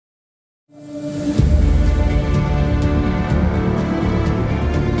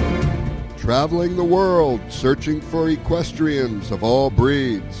traveling the world searching for equestrians of all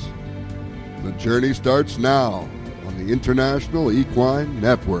breeds. The journey starts now on the International Equine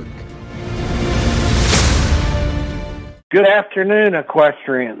Network. Good afternoon,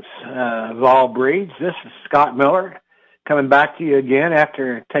 equestrians of all breeds. This is Scott Miller coming back to you again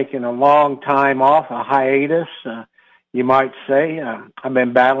after taking a long time off, a hiatus, you might say. I've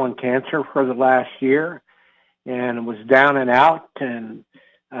been battling cancer for the last year and was down and out and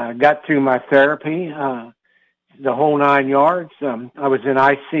got through my therapy, the whole 9 yards. I was in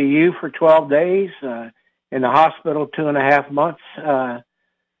ICU for 12 days, in the hospital 2.5 months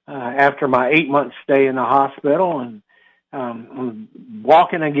after my 8-month stay in the hospital, and I'm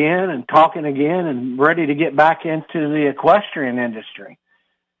walking again and talking again and ready to get back into the equestrian industry.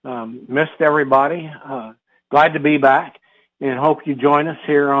 Missed everybody. Glad to be back and hope you join us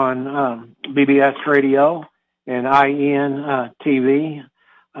here on BBS Radio and IEN TV.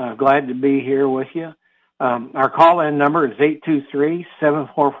 Glad to be here with you. Our call-in number is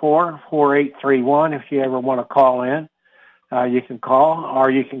 823-744-4831 if you ever want to call in. You can call, or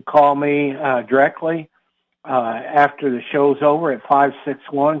you can call me directly after the show's over at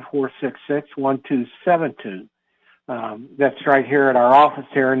 561-466-1272. That's right here at our office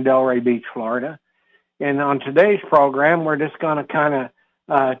here in Delray Beach, Florida. And on today's program, we're just going to kind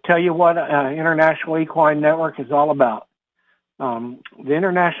of tell you what International Equine Network is all about. The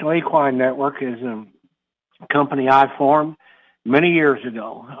International Equine Network is a company I formed many years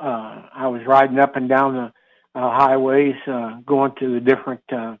ago. I was riding up and down the highways, going to the different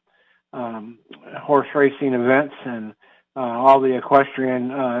horse racing events and all the equestrian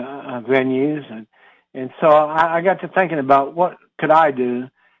venues, and so I got to thinking about what could I do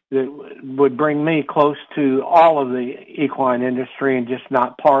that would bring me close to all of the equine industry and just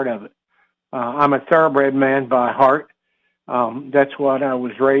not part of it. I'm a thoroughbred man by heart. That's what I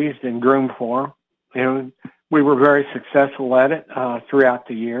was raised and groomed for, and we were very successful at it throughout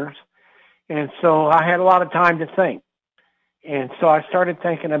the years, and so I had a lot of time to think. And so I started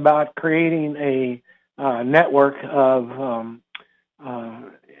thinking about creating a network of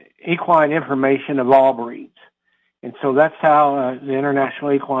equine information of all breeds. And so that's how the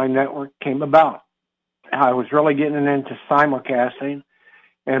International Equine Network came about. I was really getting into simulcasting,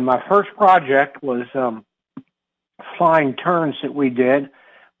 and my first project was flying turns that we did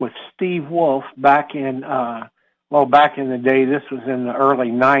with Steve Wolf back in the day. This was in the early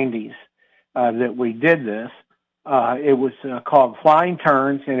 90s that we did this. It was called Flying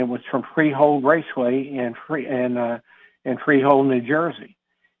Turns, and it was from Freehold Raceway in Freehold, New Jersey,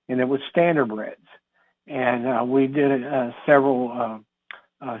 and it was standardbreds. And we did several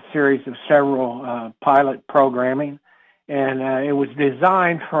series of several pilot programming, and it was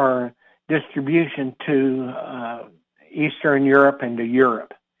designed for distribution to Eastern Europe and to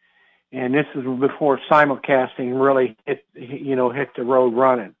Europe. And this was before simulcasting really hit the road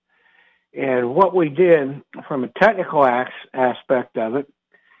running. And what we did from a technical aspect of it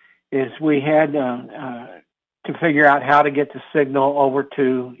is we had to figure out how to get the signal over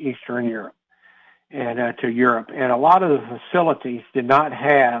to Eastern Europe and to Europe. And a lot of the facilities did not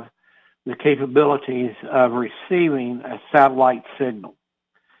have the capabilities of receiving a satellite signal.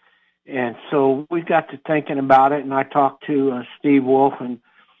 And so we got to thinking about it, and I talked to Steve Wolf and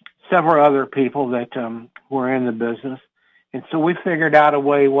several other people that were in the business. And so we figured out a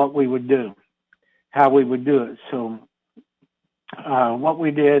way what we would do, how we would do it. So what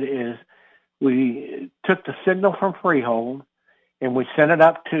we did is we took the signal from Freehold and we sent it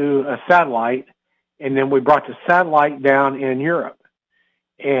up to a satellite, and then we brought the satellite down in Europe.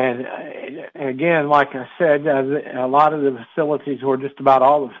 And again, like I said, a lot of the facilities, or just about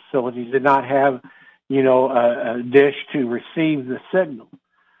all the facilities, did not have, a dish to receive the signal.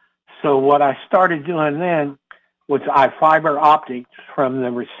 So what I started doing then was fiber optics from the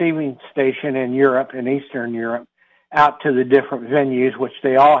receiving station in Europe, in Eastern Europe, out to the different venues, which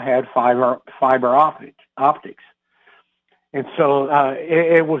they all had fiber optics. And so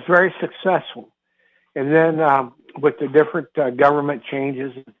it was very successful. And then with the different government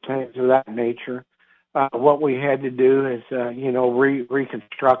changes and things of that nature, what we had to do is,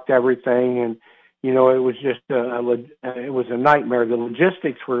 reconstruct everything. And, it was just it was a nightmare. The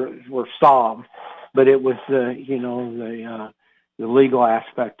logistics were solved, but it was, the legal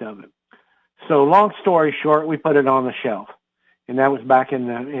aspect of it. So long story short, we put it on the shelf, and that was back in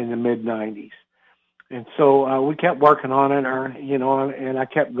the mid-'90s. And so we kept working on it, and I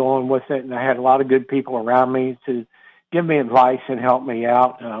kept going with it, and I had a lot of good people around me to give me advice and help me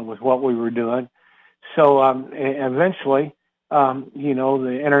out with what we were doing. So eventually,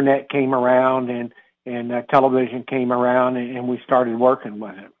 the internet came around and television came around, and we started working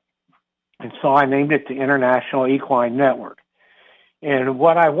with it. And so I named it the International Equine Network. And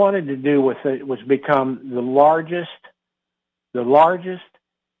what I wanted to do with it was become the largest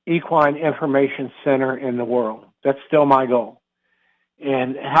equine information center in the world. That's still my goal.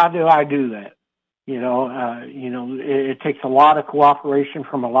 And how do I do that? It takes a lot of cooperation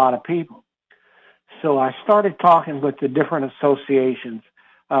from a lot of people. So I started talking with the different associations,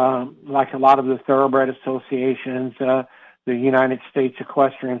 like a lot of the thoroughbred associations, the United States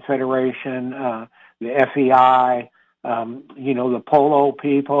Equestrian Federation, the FEI, the polo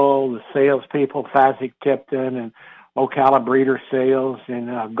people, the sales people, Fasig-Tipton and Ocala Breeder Sales and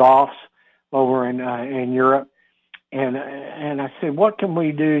Goffs over in Europe. And I said, what can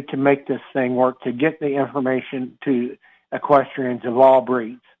we do to make this thing work, to get the information to equestrians of all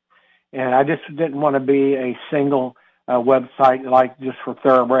breeds? And I just didn't want to be a single website like just for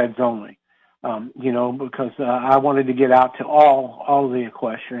thoroughbreds only, because I wanted to get out to all the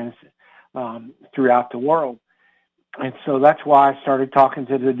equestrians throughout the world. And so that's why I started talking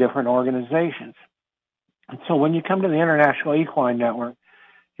to the different organizations. And so when you come to the International Equine Network,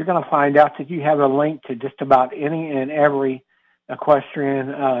 you're going to find out that you have a link to just about any and every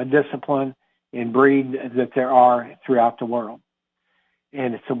equestrian discipline and breed that there are throughout the world.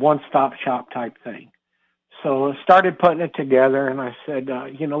 And it's a one-stop shop type thing. So I started putting it together, and I said,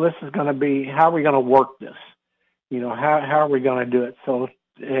 this is going to be, how are we going to work this? How are we going to do it? So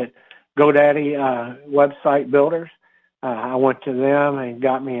at GoDaddy website builders, I went to them and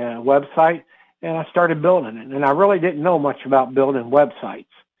got me a website, and I started building it. And I really didn't know much about building websites.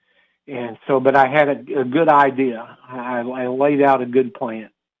 And so, but I had a good idea. I laid out a good plan.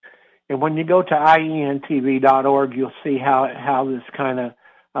 And when you go to ientv.org, you'll see how this kind of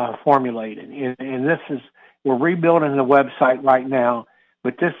formulated. And this is, we're rebuilding the website right now,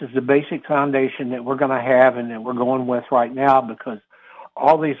 but this is the basic foundation that we're going to have and that we're going with right now, because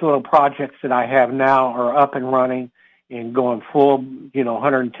all these little projects that I have now are up and running and going full,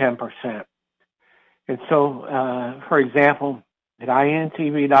 110%. And so, for example, at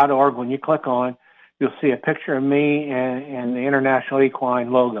ientv.org, when you click on, you'll see a picture of me and the International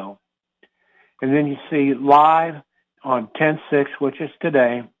Equine logo. And then you see live on 10/6, which is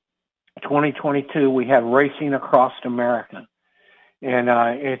today, 2022, we have Racing Across America. And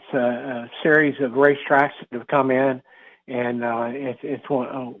it's a series of racetracks that have come in, and it's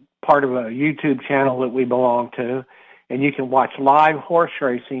part of a YouTube channel that we belong to. And you can watch live horse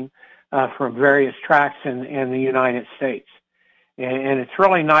racing from various tracks in the United States. And it's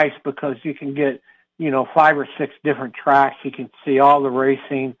really nice because you can get, 5 or 6 different tracks. You can see all the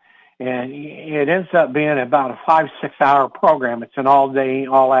racing. And it ends up being about a 5-6 hour program. It's an all day,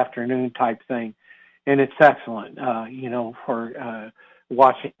 all afternoon type thing. And it's excellent, for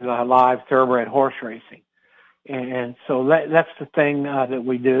watching live thoroughbred horse racing. And so that's the thing that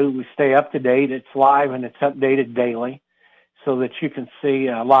we do. We stay up to date. It's live and it's updated daily so that you can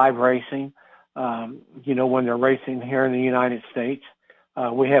see live racing, when they're racing here in the United States.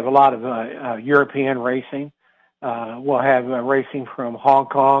 We have a lot of European racing. We'll have racing from Hong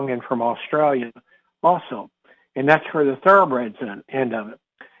Kong and from Australia also. And that's for the thoroughbreds end of it.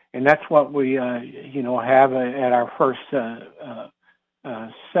 And that's what we, have at our first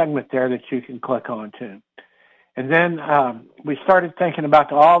segment there that you can click on to. And then we started thinking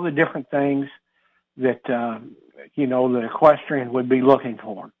about all the different things that, the equestrian would be looking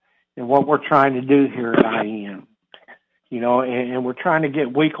for and what we're trying to do here at IEN. And we're trying to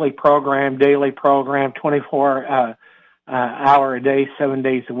get weekly program, daily program, 24 hour a day, 7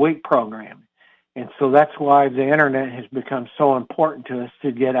 days a week program. And so that's why the internet has become so important to us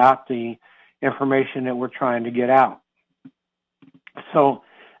to get out the information that we're trying to get out. So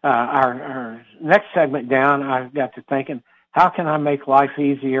our next segment down, I got to thinking, how can I make life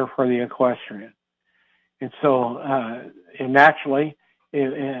easier for the equestrian? And so, and naturally,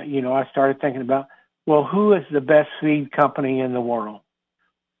 I started thinking about, well, who is the best feed company in the world?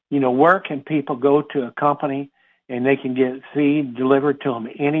 Where can people go to a company and they can get feed delivered to them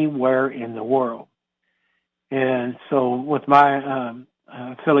anywhere in the world? And so with my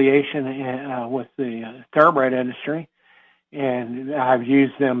affiliation with the thoroughbred industry, and I've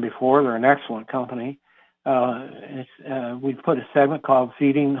used them before, they're an excellent company, we put a segment called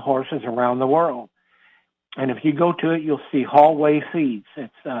Feeding Horses Around the World. And if you go to it, you'll see Hallway Feeds.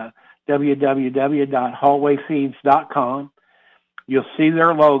 It's www.hallwayfeeds.com. You'll see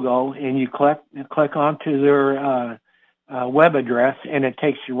their logo, and you click onto their web address, and it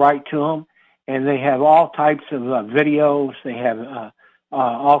takes you right to them. And they have all types of videos. They have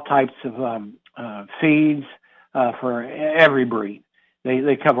all types of feeds for every breed.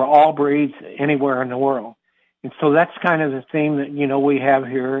 They cover all breeds anywhere in the world. And so that's kind of the theme that, we have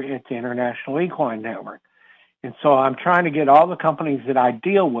here at the International Equine Network. And so I'm trying to get all the companies that I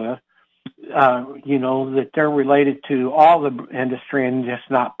deal with, that they're related to all the industry and just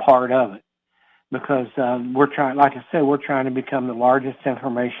not part of it. Because we're trying, like I said, we're trying to become the largest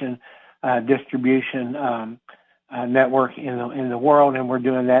information distribution network in the world, and we're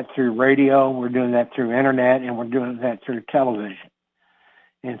doing that through radio, we're doing that through internet, and we're doing that through television.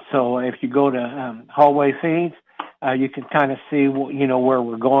 And so if you go to Hallway Feeds, you can kind of see, where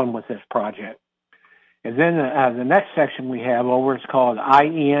we're going with this project. And then the next section we have over is called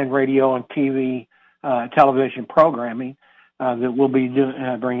IEN Radio and TV television programming that we'll be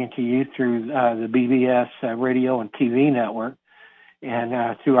bringing to you through the BBS radio and TV network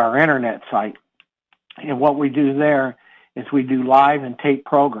and through our internet site. And what we do there is we do live and tape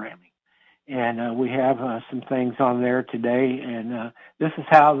programming. And we have some things on there today, and this is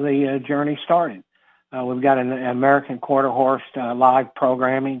how the journey started. We've got an American Quarter Horse live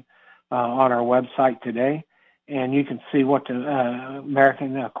programming on our website today, and you can see what the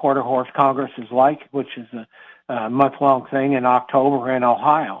American Quarter Horse Congress is like, which is a month-long thing in October in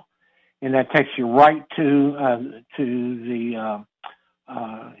Ohio. And that takes you right to the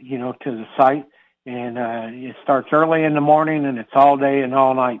site, and it starts early in the morning, and it's all day and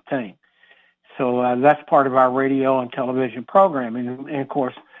all night thing. So that's part of our radio and television programming. And of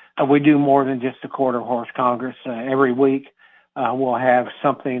course, we do more than just the Quarter Horse Congress. Every week, we'll have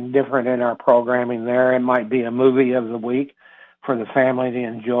something different in our programming there. It might be a movie of the week for the family to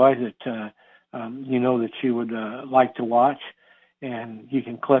enjoy that, that you would like to watch. And you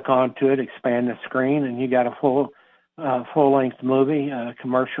can click onto it, expand the screen, and you got a full-length movie,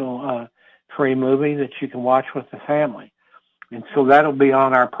 commercial-free movie that you can watch with the family. And so that'll be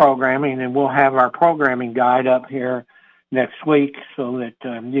on our programming, and we'll have our programming guide up here next week so that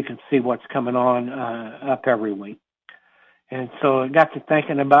you can see what's coming on up every week. And so I got to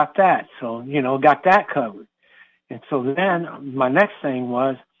thinking about that. So, got that covered. And so then my next thing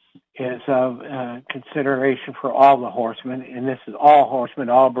is consideration for all the horsemen, and this is all horsemen,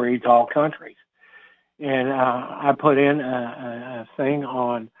 all breeds, all countries. And I put in a thing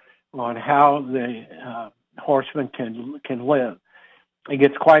on how the horsemen can live. It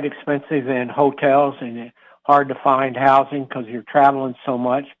gets quite expensive in hotels and hard to find housing because you're traveling so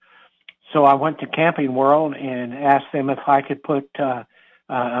much. So I went to Camping World and asked them if I could put a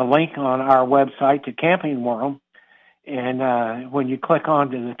link on our website to Camping World. And when you click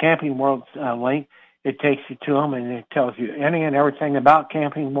onto the Camping World link, it takes you to them and it tells you any and everything about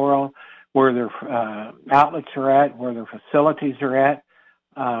Camping World, where their outlets are at, where their facilities are at.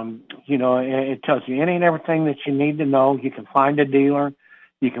 It tells you any and everything that you need to know. You can find a dealer.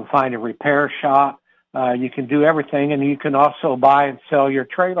 You can find a repair shop. You can do everything, and you can also buy and sell your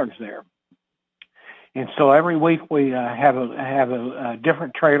trailers there. And so every week we have a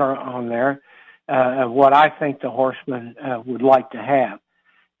different trailer on there of what I think the horsemen would like to have.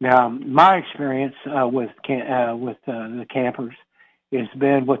 Now, my experience with the campers has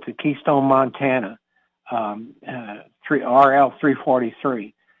been with the Keystone Montana RL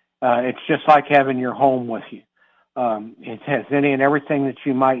 343. It's just like having your home with you. It has any and everything that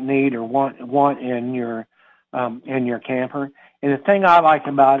you might need or want in your camper. And the thing I like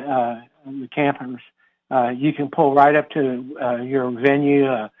about the campers, you can pull right up to your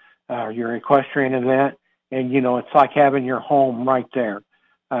venue, your equestrian event, and it's like having your home right there.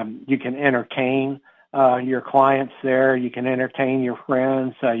 You can entertain your clients there. You can entertain your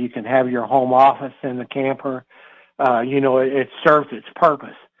friends. You can have your home office in the camper. It serves its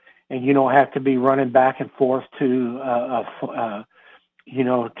purpose, and you don't have to be running back and forth to a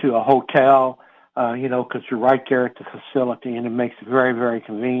hotel, because you're right there at the facility, and it makes it very, very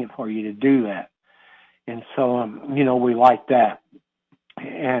convenient for you to do that. And so, we like that,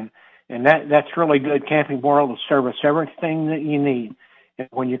 and that's really good. Camping World will service everything that you need. And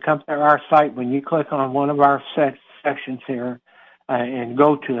when you come to our site, when you click on one of our sections here and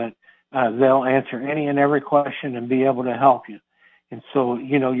go to it, they'll answer any and every question and be able to help you. And so,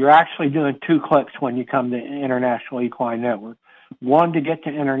 you're actually doing 2 clicks when you come to International Equine Network. 1, to get to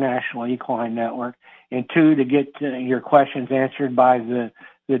International Equine Network, and 2, to get your questions answered by the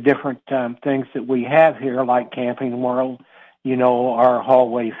different things that we have here, like Camping World, our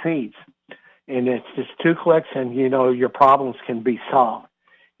Hallway Feeds. And it's just 2 clicks, and, your problems can be solved.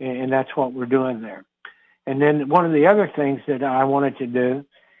 And that's what we're doing there. And then one of the other things that I wanted to do,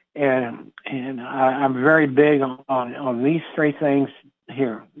 and I'm very big on these 3 things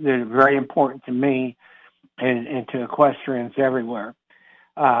here that are very important to me and to equestrians everywhere.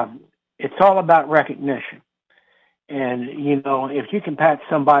 It's all about recognition. And, if you can pat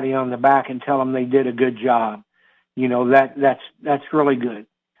somebody on the back and tell them they did a good job, that's really good.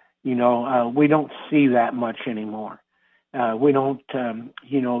 We don't see that much anymore. We don't,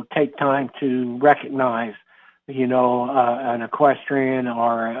 take time to recognize, an equestrian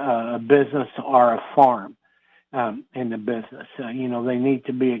or a business or a farm in the business. They need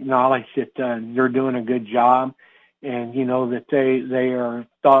to be acknowledged that they're doing a good job, and that they are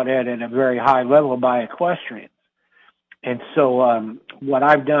thought at a very high level by equestrians. And so what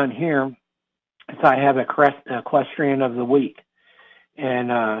I've done here is I have a equestrian of the week,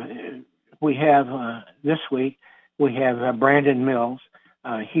 and we have this week we have Brandon Mills.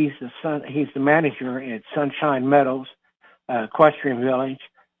 He's the manager at Sunshine Meadows Equestrian Village.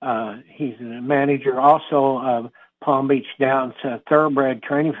 He's the manager also of Palm Beach Downs Thoroughbred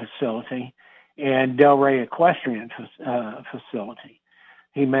Training Facility and Delray Equestrian Facility.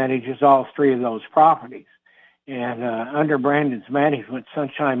 He manages all three of those properties. And under Brandon's management,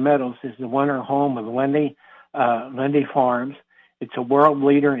 Sunshine Meadows is the winter home of Lindy Farms. It's a world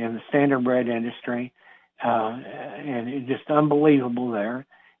leader in the standardbred industry, and it's just unbelievable there.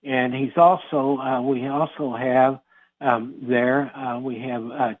 And he's also, we also have we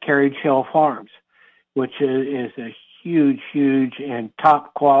have Carriage Hill Farms, which is a huge and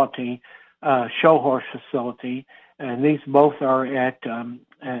top quality show horse facility. And these both are at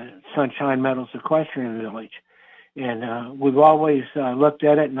Sunshine Meadows Equestrian Village. And we've always looked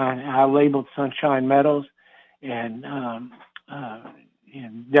at it, and I labeled Sunshine Meadows and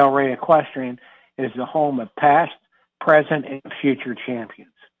Delray Equestrian as the home of past, present, and future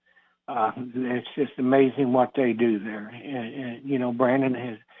champions. It's just amazing what they do there. And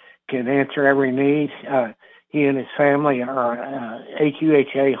Brandon can answer every need. He and his family are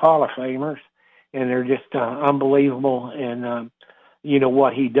AQHA Hall of Famers, and they're just unbelievable in,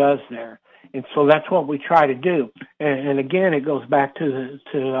 what he does there. And so that's what we try to do. And again, it goes back to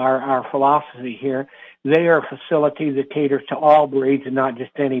our philosophy here. They are a facility that caters to all breeds and not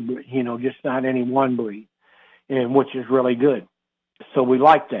just any, just not any one breed, and which is really good. So we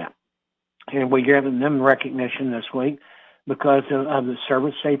like that. And we give them recognition this week because of the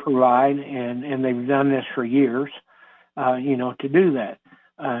service they provide, and they've done this for years, to do that.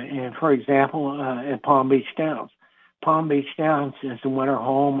 And for example, at Palm Beach Downs. Palm Beach Downs is the winter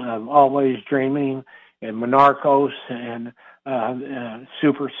home of Always Dreaming and Monarchos and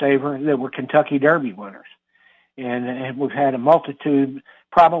Super Saver that were Kentucky Derby winners. And we've had a multitude,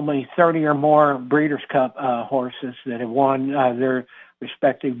 probably 30 or more Breeders' Cup horses that have won their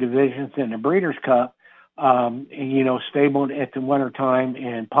respective divisions in the Breeders' Cup, stabled at the wintertime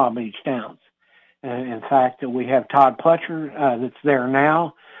in Palm Beach Downs. In fact, we have Todd Pletcher that's there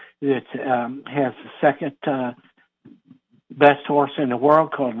now that has the second best horse in the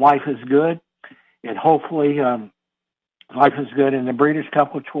world called Life is Good. And hopefully Life is Good in the Breeders'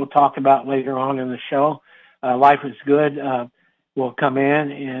 Cup, which we'll talk about later on in the show. Life is Good will come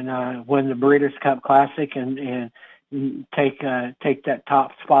in and win the Breeders' Cup Classic and take that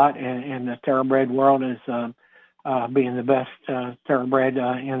top spot in the thoroughbred world as being the best thoroughbred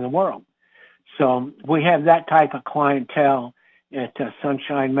in the world. So we have that type of clientele at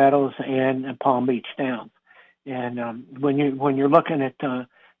Sunshine Meadows and Palm Beach Downs. And when you're looking at the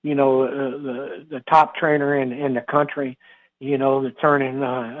top trainer in the country, that's earning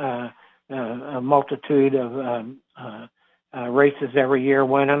a multitude of races every year,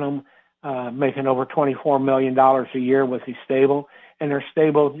 winning them, making over $24 million a year with his stable, and they're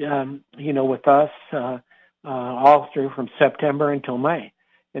stabled, with us all through from September until May,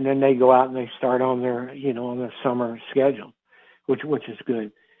 and then they go out and they start on their, on their summer schedule, which is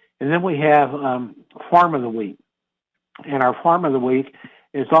good. And then we have Farm of the Week. And our Farm of the Week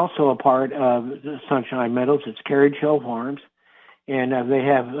is also a part of the Sunshine Meadows. It's Carriage Hill Farms. And they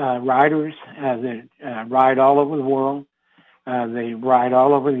have riders that ride all over the world. They ride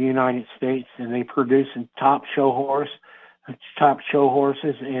all over the United States, and they produce top show horses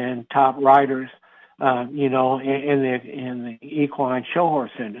and top riders, in the equine show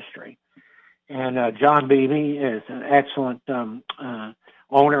horse industry. And John Beebe is an excellent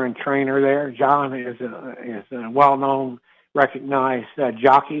owner and trainer there. John is a well-known, recognized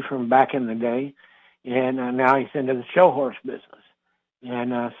jockey from back in the day, and now he's into the show horse business.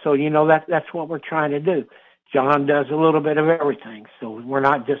 And so that's what we're trying to do. John does a little bit of everything, so we're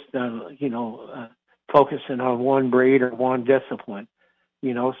not just focusing on one breed or one discipline.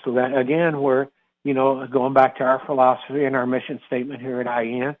 So that again we're going back to our philosophy and our mission statement here at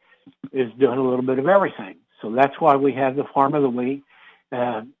IEN is doing a little bit of everything. So that's why we have the Farm of the Week.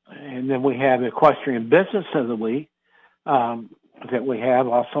 And then we have Equestrian Business of the Week that we have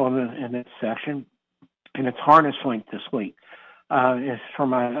also in this section, and it's Harness Link this week. is from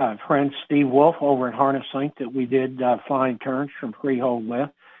my friend Steve Wolf over at Harness Link that we did flying turns from freehold with.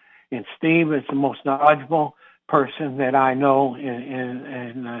 And Steve is the most knowledgeable person that I know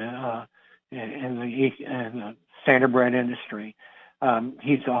in the standardbred industry.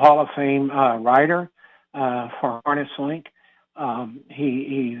 He's a Hall of Fame writer for Harness Link.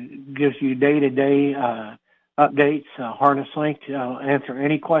 He gives you day-to-day updates. Harness Link answer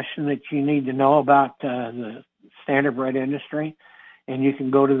any question that you need to know about the standardbred industry, and you can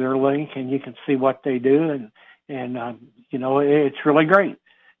go to their link and you can see what they do, and you know, it's really great,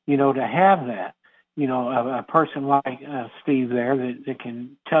 you know, to have that, you know, a person like Steve there that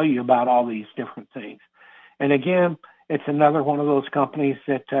can tell you about all these different things. And again, it's another one of those companies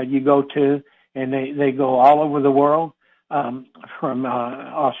that you go to, and they go all over the world, from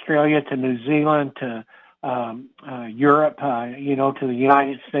Australia to New Zealand to Europe, you know, to the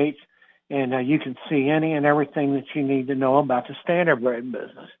United States. And you can see any and everything that you need to know about the standardbred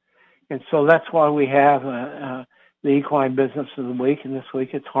business. And so that's why we have the Equine Business of the Week, and this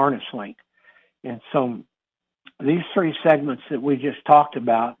week it's Harness Link. And so these three segments that we just talked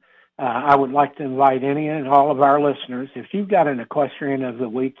about, I would like to invite any and all of our listeners, if you've got an equestrian of the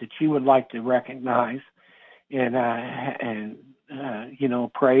week that you would like to recognize and you know,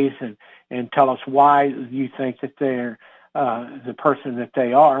 praise and tell us why you think that they're the person that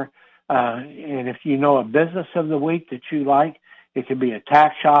they are. And if you know a business of the week that you like, it could be a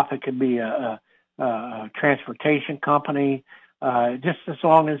tack shop, it could be a transportation company, just as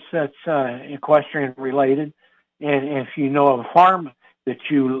long as it's equestrian related. And if you know of a farm that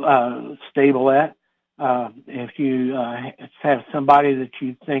you stable at, if you have somebody that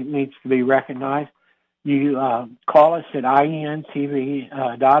you think needs to be recognized, you call us at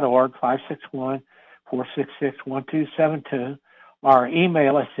ientv.org, 561-466-1272, or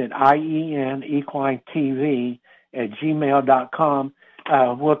email us at ienequinetv@gmail.com.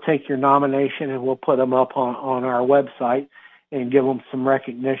 We'll take your nomination and we'll put them up on our website and give them some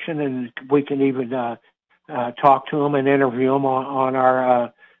recognition, and we can even talk to them and interview them on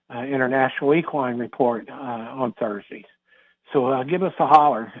our International Equine Report on Thursdays. So give us a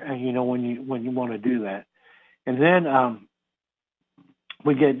holler, you know, when you want to do that. And then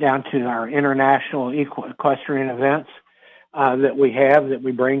we get down to our international equestrian events that we have that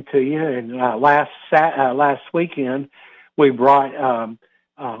we bring to you. And last weekend we brought on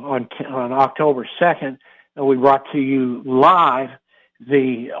October 2nd, we brought to you live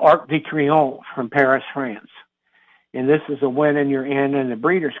the Arc de Triomphe from Paris, France. And this is a win in your end in the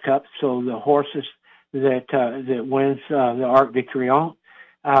Breeders' Cup. So the horses that wins the Arc de Triomphe,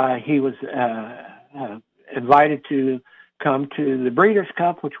 he was invited to come to the Breeders'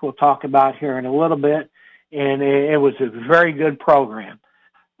 Cup, which we'll talk about here in a little bit. And it was a very good program,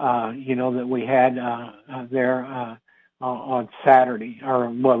 you know, that we had there on Saturday, or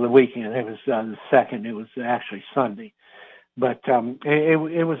well, the weekend. It was the second. It was actually Sunday. But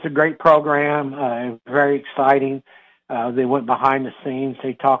it was a great program, very exciting. They went behind the scenes.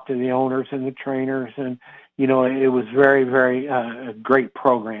 They talked to the owners and the trainers, and you know, it was very, very great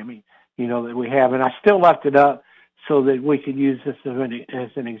programming, you know, that we have. And I still left it up so that we could use this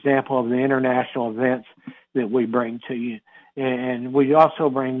as an example of the international events that we bring to you. And we also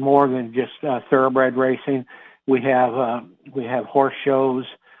bring more than just thoroughbred racing. We have horse shows.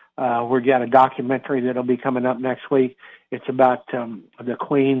 We've got a documentary that'll be coming up next week. It's about the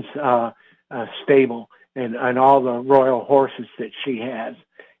Queen's stable and all the royal horses that she has.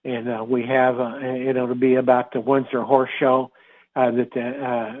 And we have, it'll be about the Windsor Horse Show that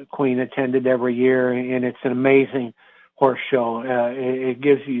the Queen attended every year. And it's an amazing horse show. It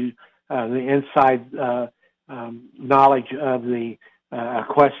gives you the inside knowledge of the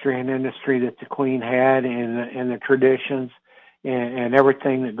equestrian industry that the Queen had and the traditions and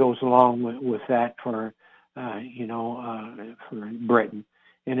everything that goes along with that for, for Britain.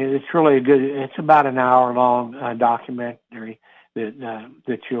 And it's really it's about an hour long documentary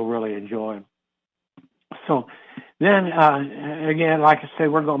that you'll really enjoy. So then, again, like I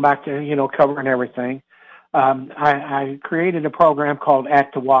said, we're going back to, covering everything. I created a program called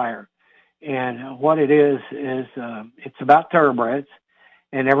At the Wire. And what it is it's about thoroughbreds.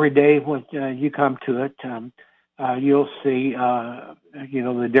 And every day when you come to it, you'll see,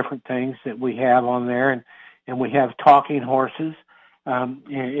 the different things that we have on there. And we have talking horses.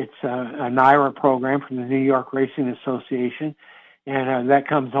 It's a NYRA program from the New York Racing Association. And that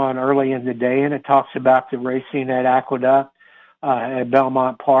comes on early in the day, and it talks about the racing at Aqueduct, at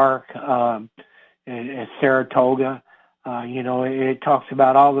Belmont Park, at Saratoga. It talks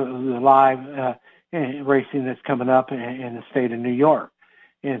about all the live racing that's coming up in the state of New York.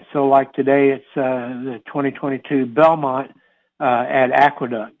 And so like today, it's the 2022 Belmont at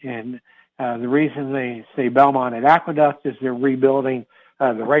Aqueduct. And the reason they say Belmont at Aqueduct is they're rebuilding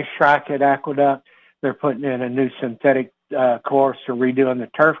the racetrack at Aqueduct. They're putting in a new synthetic course. They're redoing the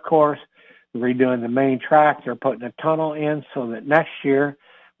turf course, redoing the main track. They're putting a tunnel in so that next year,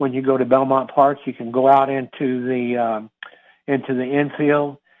 when you go to Belmont Park, you can go out into the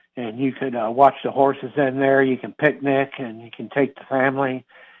infield and you could watch the horses in there. You can picnic and you can take the family,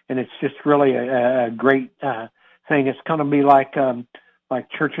 and it's just really a great thing. It's going to be like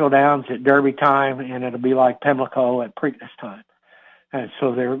Churchill Downs at Derby time, and it'll be like Pimlico at Preakness time. And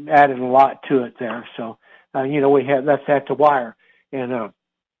so they're added a lot to it there. So, we have, that's at the Wire. And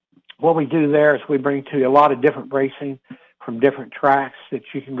what we do there is we bring to you a lot of different racing from different tracks that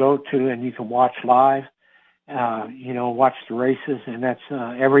you can go to and you can watch live, watch the races. And that's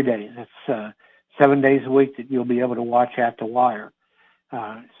every day. That's 7 days a week that you'll be able to watch at the Wire.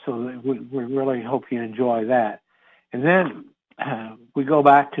 So we really hope you enjoy that. And then we go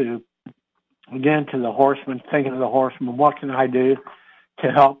back to the horsemen, thinking of the horsemen. What can I do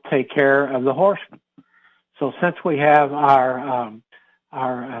to help take care of the horsemen? So since we have our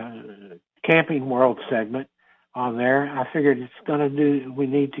Camping World segment on there, I figured we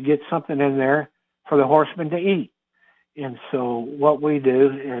need to get something in there for the horsemen to eat. And so what we do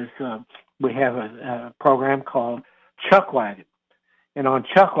is we have a program called Chuck Wagon. And on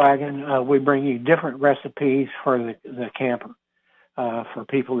Chuck Wagon, we bring you different recipes for the camper, for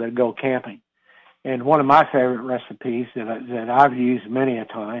people that go camping. And one of my favorite recipes that I've used many a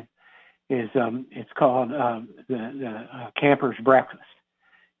time is it's called the camper's breakfast.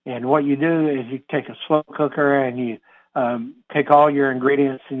 And what you do is you take a slow cooker and you take all your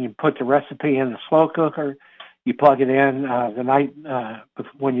ingredients and you put the recipe in the slow cooker. You plug it in the night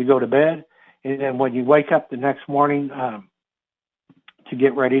when you go to bed, and then when you wake up the next morning to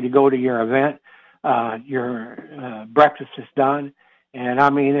get ready to go to your event, your breakfast is done. And I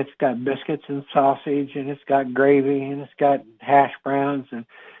mean, it's got biscuits and sausage, and it's got gravy, and it's got hash browns, and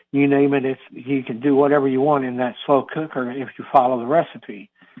you name it. You can do whatever you want in that slow cooker if you follow the recipe.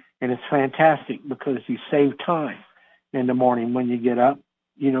 And it's fantastic because you save time in the morning when you get up.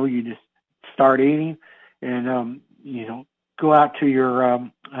 You just start eating, and go out to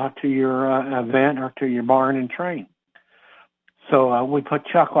your event or to your barn and train. So we put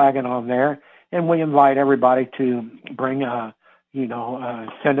Chuck Wagon on there, and we invite everybody to bring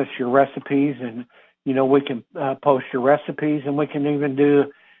send us your recipes, and we can post your recipes, and we can even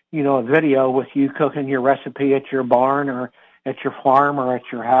do a video with you cooking your recipe at your barn or at your farm or at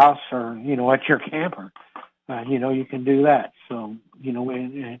your house or at your camper. You can do that. So we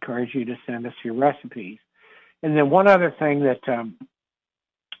encourage you to send us your recipes. And then one other thing that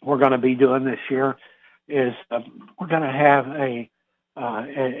we're going to be doing this year is we're going to have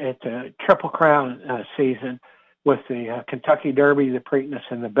at the Triple Crown season with the Kentucky Derby, the Preakness,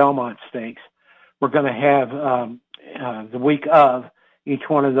 and the Belmont Stakes. We're going to have the week of each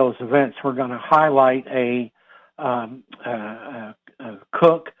one of those events. We're going to highlight a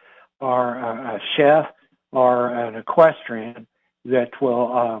cook or a chef or an equestrian that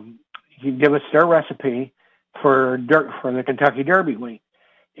will give us their recipe for the Kentucky Derby week.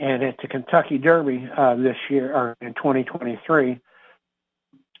 And at the Kentucky Derby this year, or in 2023,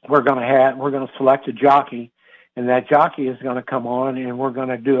 we're going to select a jockey, and that jockey is going to come on, and we're going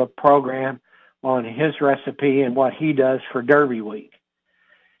to do a program on his recipe and what he does for Derby week.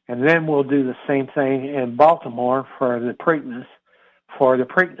 And then we'll do the same thing in Baltimore for the Preakness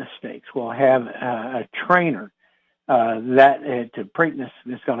Stakes. We'll have a trainer that at the Preakness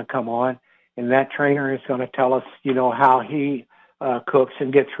is going to come on, and that trainer is going to tell us, how he cooks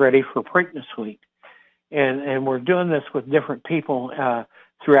and gets ready for Preakness week. And we're doing this with different people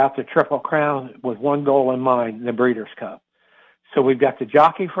throughout the Triple Crown with one goal in mind, the Breeders' Cup. So we've got the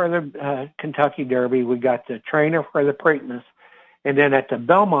jockey for the Kentucky Derby, we've got the trainer for the Preakness, and then at the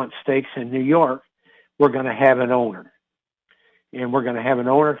Belmont Stakes in New York, we're going to have an owner. And we're going to have an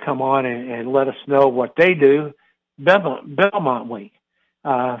owner come on and let us know what they do Belmont week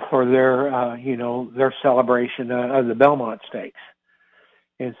for their celebration of the Belmont Stakes.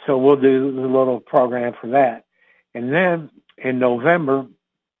 And so we'll do the little program for that. And then in November,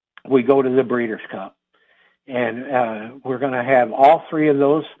 we go to the Breeders' Cup. And we're going to have all three of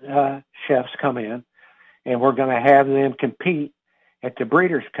those chefs come in, and we're going to have them compete at the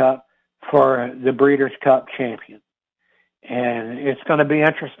Breeders' Cup for the Breeders' Cup champion. And it's going to be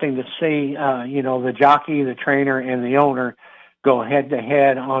interesting to see, the jockey, the trainer, and the owner go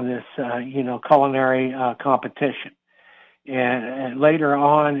head-to-head on this, culinary competition. And later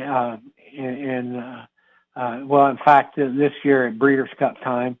on, in fact, this year at Breeders' Cup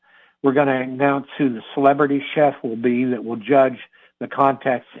time, we're going to announce who the celebrity chef will be that will judge the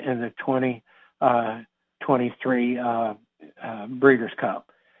contests in the 2023 Breeders' Cup.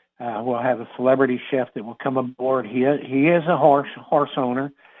 We'll have a celebrity chef that will come aboard. He is a horse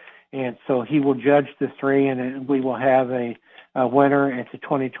owner, and so he will judge the three, and we will have a winner at the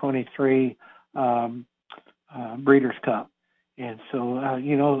 2023 Breeders' Cup. And so,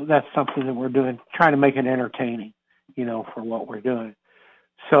 that's something that we're doing, trying to make it entertaining, for what we're doing.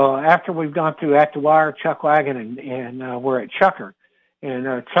 So after we've gone through At the Wire, Chuck Wagon, and we're at Chucker.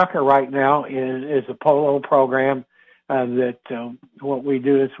 And Chucker right now is a polo program that what we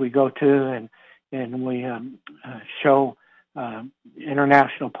do is we go to and we show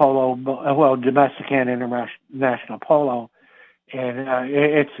international polo, domestic and international polo. And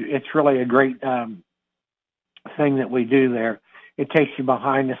it's really a great thing that we do there. It takes you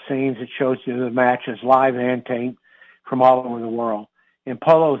behind the scenes. It shows you the matches live and taped from all over the world. And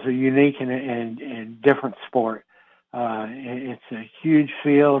polo is a unique and different sport. It's a huge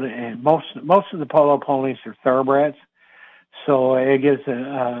field, and most of the polo ponies are thoroughbreds. So it gives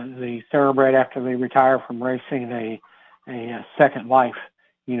the thoroughbred, after they retire from racing, a second life,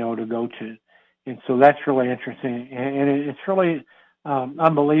 to go to. And so that's really interesting, and it's really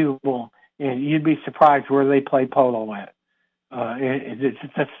unbelievable. And you'd be surprised where they play polo at. It's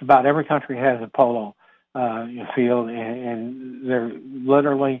just about every country has a polo field, and they're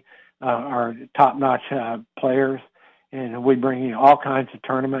literally are top-notch players. And we bring you all kinds of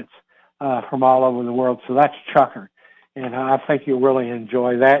tournaments from all over the world. So that's Chucker, and I think you'll really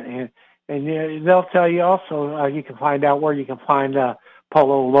enjoy that. And they'll tell you also you can find out where you can find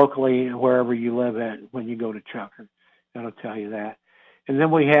polo locally wherever you live at when you go to Chucker. It'll tell you that. And then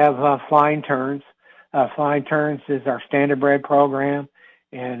we have Flying Turns. Flying Turns is our standardbred program.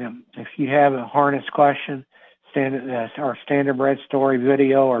 And if you have a harness question, our standardbred story,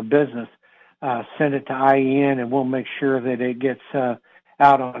 video, or business, send it to IEN, and we'll make sure that it gets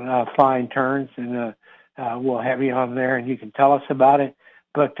out on Flying Turns, and we'll have you on there, and you can tell us about it.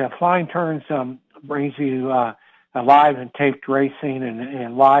 But Flying Turns brings you live and taped racing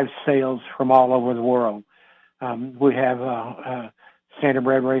and live sales from all over the world. We have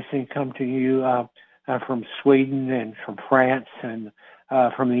standardbred racing come to you from Sweden and from France and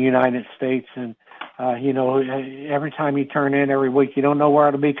from the United States. And, every time you turn in every week, you don't know where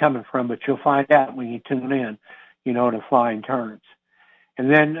it'll be coming from, but you'll find out when you tune in, to Flying Turns. And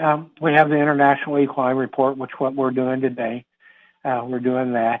then we have the International Equine Report, which what we're doing today. We're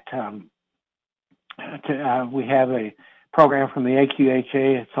doing that. We have a program from the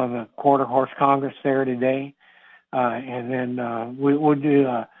AQHA. It's on the Quarter Horse Congress there today. And then we'll do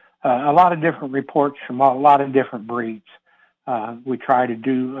a lot of different reports from a lot of different breeds. We try to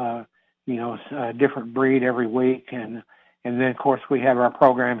do, a different breed every week. And then, of course, we have our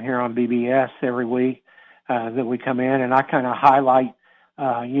program here on BBS every week that we come in. And I kind of highlight,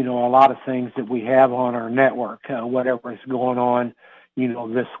 a lot of things that we have on our network, whatever is going on,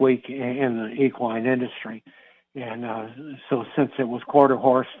 this week in the equine industry. And so since it was Quarter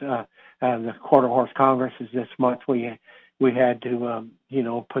Horse, the Quarter Horse Congress is this month, we had to,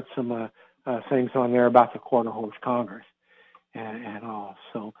 put some things on there about the Quarter Horse Congress and all.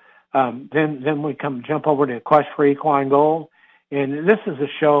 So then we jump over to Quest for Equine Gold. And this is a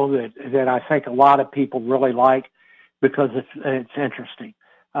show that I think a lot of people really like because it's interesting.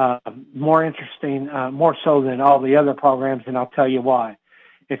 More interesting, more so than all the other programs, and I'll tell you why.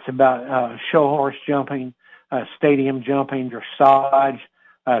 It's about show horse jumping, stadium jumping, dressage,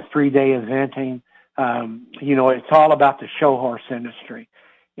 3-day eventing. It's all about the show horse industry.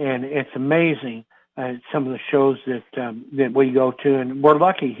 And it's amazing some of the shows that we go to. And we're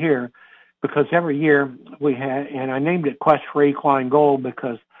lucky here because every year we have, and I named it Quest for Equine Gold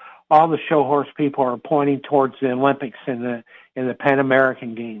because all the show horse people are pointing towards the Olympics and the Pan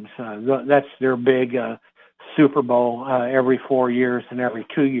American Games. That's their big Super Bowl every 4 years and every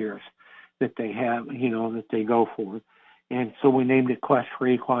 2 years that they have, that they go for. And so we named it Quest for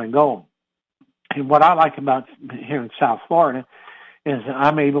Equine Gold. And what I like about here in South Florida is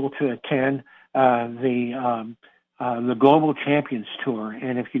I'm able to attend the Global Champions Tour.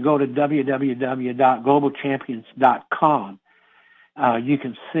 And if you go to www.globalchampions.com, you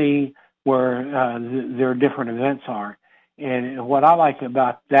can see where their different events are. And what I like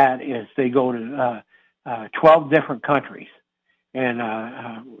about that is they go to 12 different countries. And,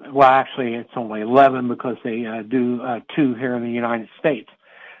 actually it's only 11 because they do 2 here in the United States.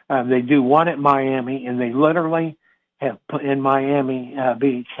 They do one at Miami, and they literally have put in Miami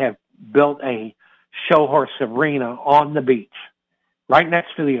Beach, have built a show horse arena on the beach, right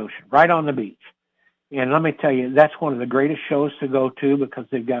next to the ocean, right on the beach. And let me tell you, that's one of the greatest shows to go to because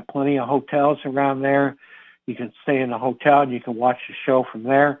they've got plenty of hotels around there. You can stay in the hotel and you can watch the show from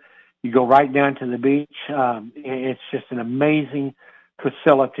there. You go right down to the beach. It's just an amazing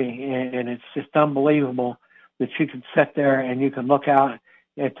facility, and it's just unbelievable that you can sit there and you can look out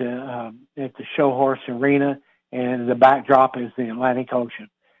at the show horse arena, and the backdrop is the Atlantic Ocean.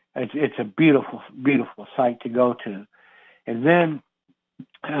 It's a beautiful, beautiful sight to go to. And then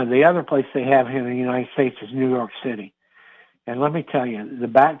the other place they have here in the United States is New York City. And let me tell you, the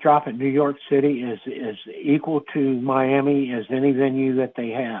backdrop at New York City is equal to Miami as any venue that they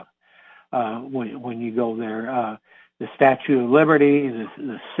have when you go there. The Statue of Liberty,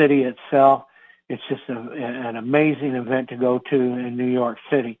 the city itself, it's just an amazing event to go to in New York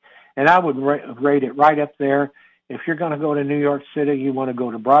City. And I would rate it right up there. If you're going to go to New York City, you want to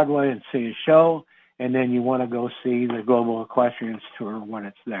go to Broadway and see a show, and then you want to go see the Global Equestrians Tour when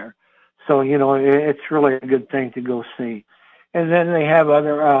it's there. So, it's really a good thing to go see. And then they have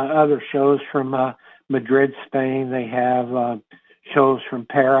other shows from Madrid, Spain. They have shows from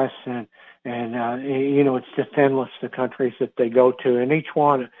Paris, and it's just endless, the countries that they go to. And each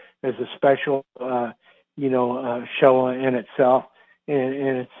one is a special, show in itself.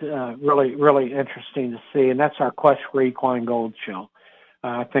 And it's really, really interesting to see. And that's our Quest for Equine Gold show.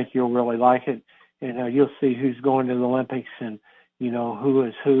 I think you'll really like it. And you'll see who's going to the Olympics and, who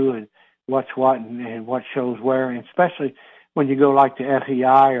is who and what's what and what shows where. And especially when you go like to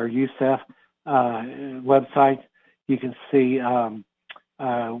FEI or USEF websites, you can see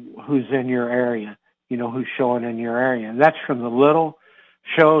who's in your area, who's showing in your area. And that's from the little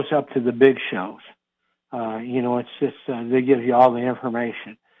shows up to the big shows. It's just they give you all the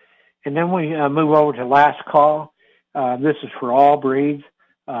information. And then we move over to Last Call. This is for all breeds.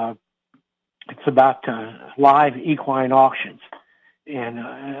 It's about live equine auctions.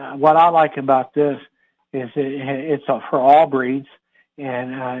 And what I like about this is it's for all breeds,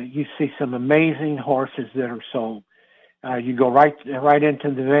 and you see some amazing horses that are sold. You go right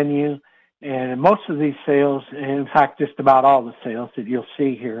into the venue, and most of these sales, in fact, just about all the sales that you'll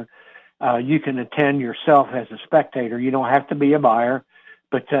see here, you can attend yourself as a spectator. You don't have to be a buyer,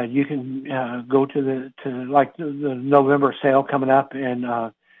 but you can go to the November sale coming up, and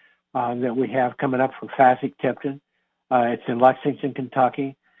that we have coming up for Fasig-Tipton. It's in Lexington,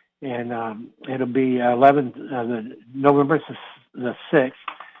 Kentucky, and it'll be November the 6th,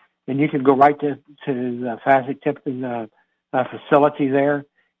 and you can go right to the Fasig-Tipton facility there,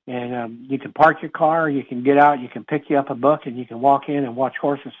 and you can park your car, you can get out, you can pick you up a book, and you can walk in and watch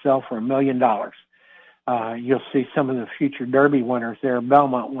horses sell for $1 million. You'll see some of the future Derby winners there,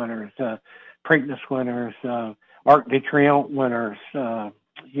 Belmont winners, Preakness winners, Arc de Triomphe winners. You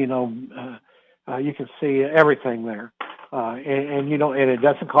can see everything there, and it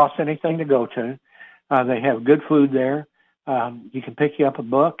doesn't cost anything to go to. They have good food there. You can pick you up a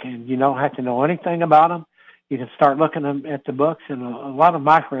book, and you don't have to know anything about them. You can start looking at the books, and a lot of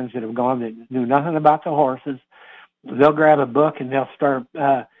my friends that have gone that knew nothing about the horses, they'll grab a book and they'll start,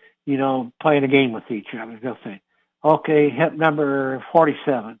 playing a game with each other. They'll say, okay, hip number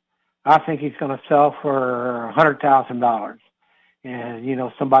 47. I think he's going to sell for $100,000.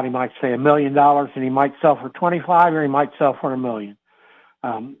 And, somebody might say $1 million, and he might sell for 25, or he might sell for $1 million.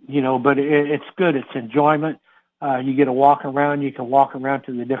 But it's good. It's enjoyment. You get a walk around. You can walk around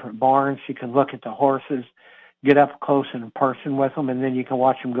to the different barns. You can look at the horses, get up close and in person with them, and then you can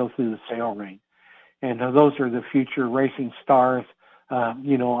watch them go through the sale ring. And those are the future racing stars,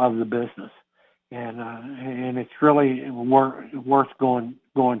 of the business. And it's really worth going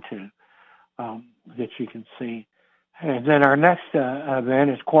to, that you can see. And then our next event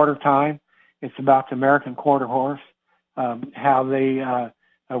is Quarter Time. It's about the American Quarter Horse, how they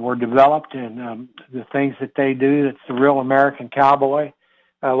were developed, and the things that they do. It's the real American cowboy,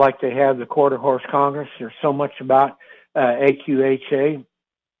 like they have the Quarter Horse Congress. There's so much about AQHA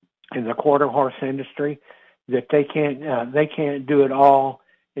and the quarter horse industry that they can't do it all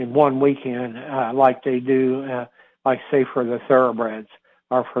in one weekend like they do, like say for the thoroughbreds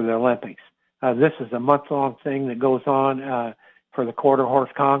or for the Olympics. This is a month-long thing that goes on for the Quarter Horse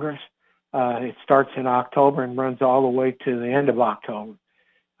Congress. It starts in October and runs all the way to the end of October.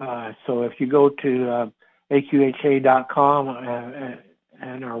 So if you go to AQHA.com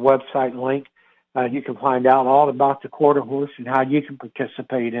and our website link, you can find out all about the quarter horse and how you can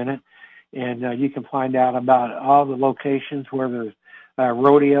participate in it. And you can find out about all the locations where there's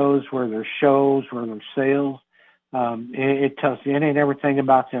rodeos, where there's shows, where there's sales. It tells you anything and everything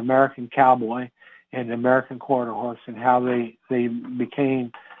about the American cowboy and the American quarter horse and how they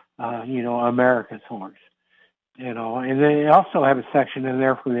became, America's horse. And they also have a section in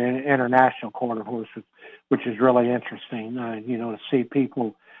there for the International Quarter Horses, which is really interesting, to see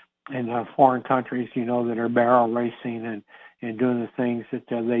people in foreign countries, that are barrel racing and doing the things that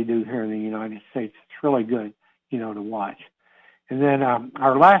they do here in the United States. It's really good, to watch. And then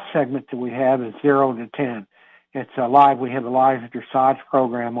our last segment that we have is 0 to 10. It's live. We have a live dressage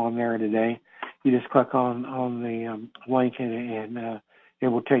program on there today. You just click on the link and it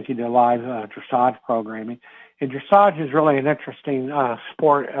will take you to live dressage programming. And dressage is really an interesting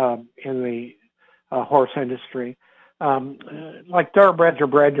sport in the horse industry. Like thoroughbreds are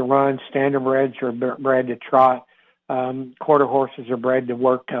bred to run, standardbreds are bred to trot, quarter horses are bred to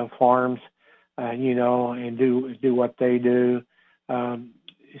work farms, and do what they do.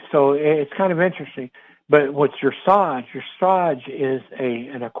 So it's kind of interesting. But what's dressage? Dressage is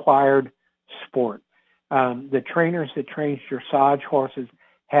an acquired sport. The trainers that train dressage horses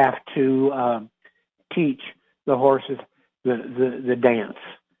have to teach the horses the dance.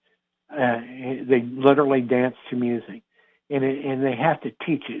 They literally dance to music, and they have to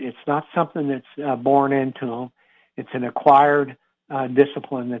teach it. It's not something that's born into them. It's an acquired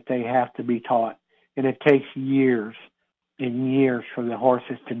discipline that they have to be taught, and it takes years and years for the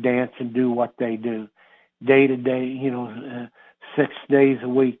horses to dance and do what they do, day to day. 6 days a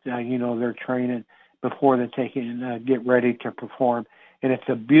week. They're training before they get ready to perform, and it's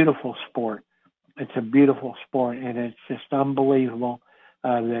a beautiful sport. It's a beautiful sport, and it's just unbelievable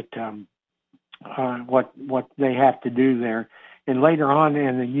that what they have to do there. And later on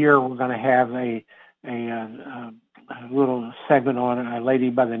in the year, we're going to have a little segment on a lady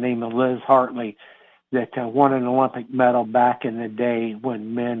by the name of Liz Hartley that won an Olympic medal back in the day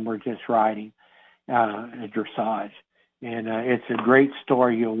when men were just riding dressage. And it's a great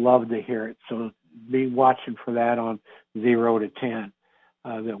story. You'll love to hear it. So be watching for that on 0 to 10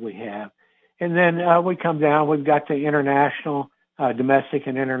 that we have. And then we come down. We've got the international, domestic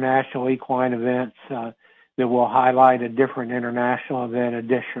and international equine events that will highlight a different international event, a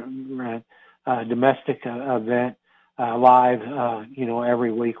different domestic event live.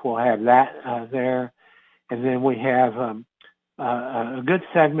 Every week we'll have that there. And then we have a good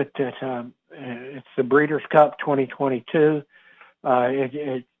segment that it's the Breeders' Cup 2022.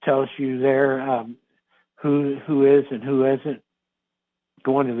 It tells you there who is and who isn't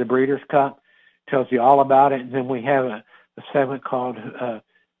going to the Breeders' Cup. Tells you all about it. And then we have a segment called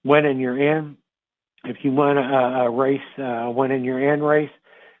When and You're In. If you win a race, When and You're In race,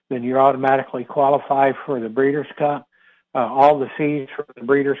 then you're automatically qualified for the Breeders' Cup. All the fees for the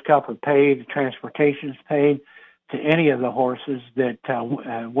Breeders' Cup are paid. The transportation is paid to any of the horses that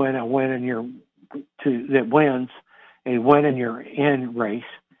wins a When and You're In race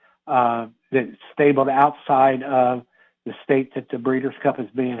that's stabled outside of the state that the Breeders' Cup is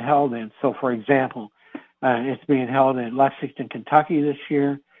being held in. So, for example, it's being held in Lexington, Kentucky this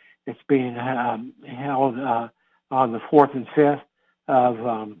year. It's being held on the 4th and 5th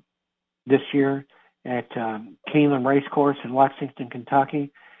of this year at Keeneland Racecourse in Lexington,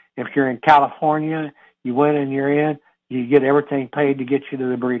 Kentucky. If you're in California, you win and you're in, you get everything paid to get you to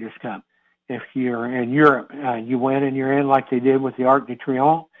the Breeders' Cup. If you're in Europe, you win and you're in like they did with the Arc de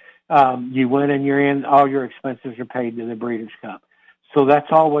Triomphe. You win and you're in, all your expenses are paid to the Breeders' Cup. So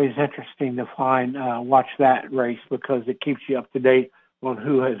that's always interesting to watch that race because it keeps you up to date on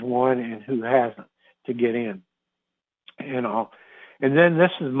who has won and who hasn't to get in. And then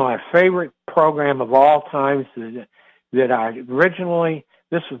this is my favorite program of all times this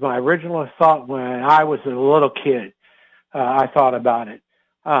was my original thought when I was a little kid. I thought about it.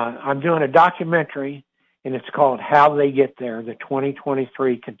 I'm doing a documentary, and it's called How They Get There, the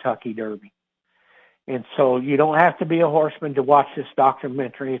 2023 Kentucky Derby. And so you don't have to be a horseman to watch this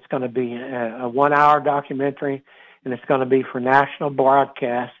documentary. It's going to be a 1-hour documentary, and it's going to be for national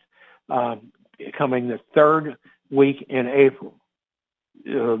broadcast coming the third week in April,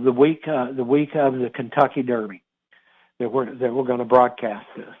 the week of the Kentucky Derby that we're going to broadcast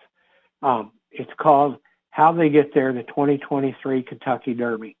this. It's called How They Get There, the 2023 Kentucky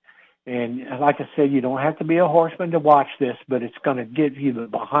Derby. And like I said, you don't have to be a horseman to watch this, but it's going to give you the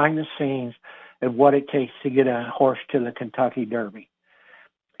behind the scenes of what it takes to get a horse to the Kentucky Derby.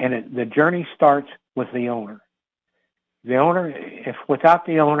 And the journey starts with the owner. The owner, if without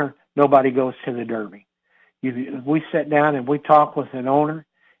the owner, nobody goes to the Derby. We sit down and we talk with an owner,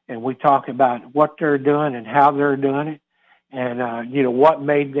 and we talk about what they're doing and how they're doing it, and what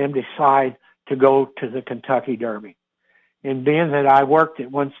made them decide to go to the Kentucky Derby. And being that I worked at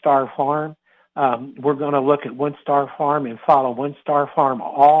One Star Farm, we're going to look at One Star Farm and follow One Star Farm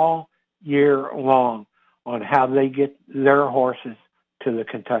all year long on how they get their horses to the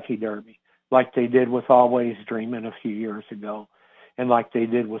Kentucky Derby. like they did with Always Dreamin' a few years ago, and like they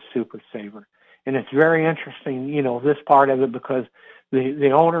did with Super Saver. And it's very interesting, this part of it, because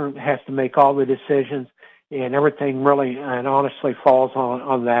the owner has to make all the decisions, and everything really and honestly falls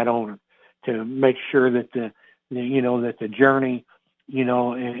on that owner to make sure that the journey,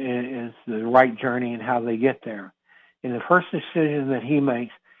 is the right journey and how they get there. And the first decision that he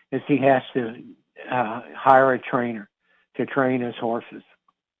makes is he has to hire a trainer to train his horses.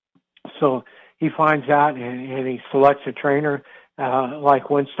 So he finds out and he selects a trainer like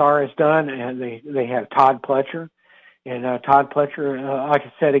WinStar has done, and they have Todd Pletcher. And Todd Pletcher, like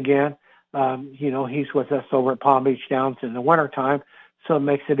I said again, he's with us over at Palm Beach Downs in the wintertime, so it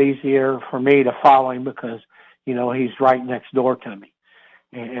makes it easier for me to follow him because, he's right next door to me.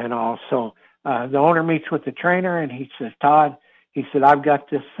 And also, the owner meets with the trainer, and he says, Todd, he said, I've got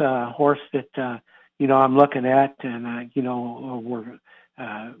this horse that, I'm looking at, and,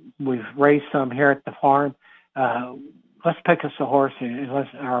 we've raised some here at the farm. Let's pick us a horse and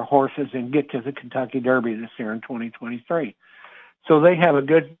our horses and get to the Kentucky Derby this year in 2023. So they have a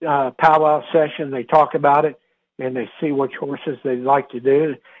good powwow session. They talk about it, and they see which horses they'd like to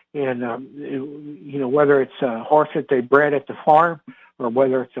do. And, whether it's a horse that they bred at the farm or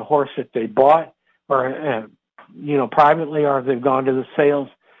whether it's a horse that they bought or, privately, or they've gone to the sales,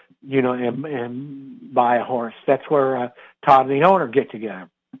 and buy a horse. That's where Todd and the owner get together.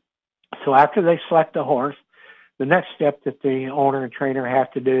 So after they select the horse, the next step that the owner and trainer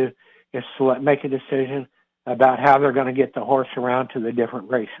have to do is make a decision about how they're going to get the horse around to the different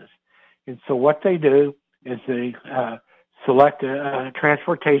races. And so what they do is they select a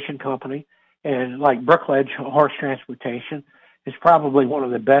transportation company, and like Brookledge Horse Transportation is probably one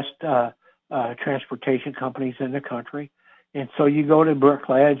of the best transportation companies in the country. And so you go to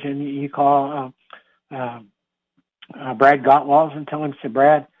Brookledge and you call Brad Gottwals and tell him, say,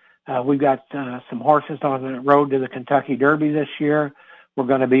 Brad, we've got some horses on the road to the Kentucky Derby this year. We're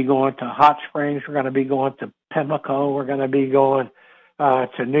going to be going to Hot Springs. We're going to be going to Pimlico. We're going to be going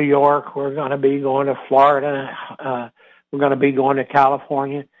to New York. We're going to be going to Florida. We're going to be going to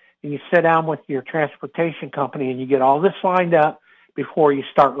California. And you sit down with your transportation company and you get all this lined up before you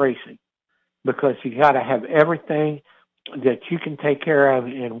start racing, because you got to have everything that you can take care of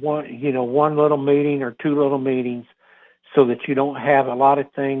in one little meeting or two little meetings, so that you don't have a lot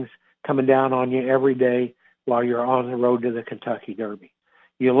of things coming down on you every day while you're on the road to the Kentucky Derby.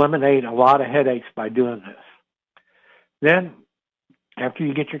 You eliminate a lot of headaches by doing this. Then, after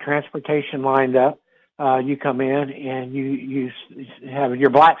you get your transportation lined up, you come in and you have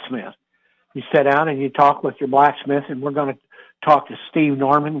your blacksmith. You sit down and you talk with your blacksmith, and we're going to talk to Steve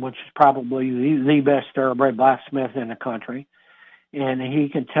Norman, which is probably the best thoroughbred blacksmith in the country. And he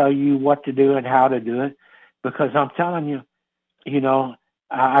can tell you what to do and how to do it. Because I'm telling you,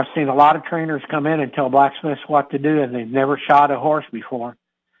 I've seen a lot of trainers come in and tell blacksmiths what to do, and they've never shod a horse before.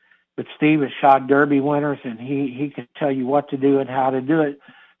 But Steve has shod Derby winners, and he can tell you what to do and how to do it.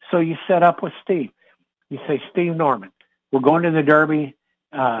 So you set up with Steve. You say, Steve Norman, we're going to the Derby.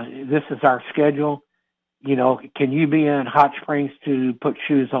 This is our schedule. Can you be in Hot Springs to put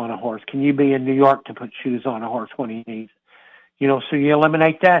shoes on a horse? Can you be in New York to put shoes on a horse when he needs? So you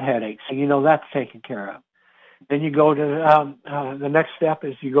eliminate that headache. So that's taken care of. Then you go to the next step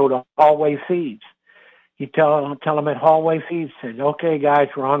is you go to Hallway Feeds. You tell them at Hallway Feeds, says, okay, guys,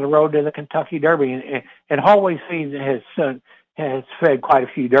 we're on the road to the Kentucky Derby. And Hallway Feeds has fed quite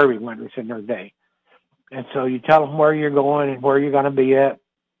a few Derby winners in their day. And so you tell them where you're going and where you're going to be at.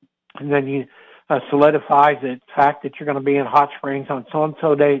 And then you solidify the fact that you're going to be in Hot Springs on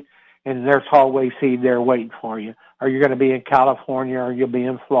so-and-so date, and there's Hallway Feed there waiting for you. Or you're going to be in California, or you'll be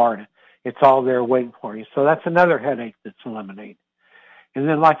in Florida. It's all there waiting for you. So that's another headache that's eliminated. And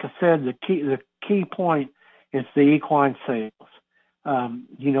then, like I said, the key point is the equine sales.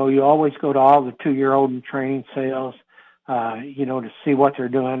 You always go to all the 2-year-old and training sales, to see what they're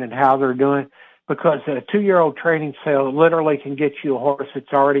doing and how they're doing, because a 2-year-old training sale literally can get you a horse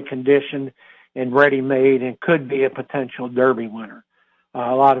that's already conditioned and ready-made and could be a potential Derby winner.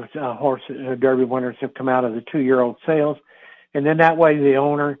 A lot of Derby winners have come out of the 2-year-old sales. And then that way the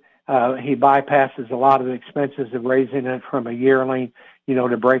owner, he bypasses a lot of the expenses of raising it from a yearling,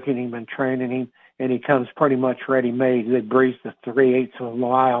 to breaking him and training him, and he comes pretty much ready-made. They breeze the 3/8 of a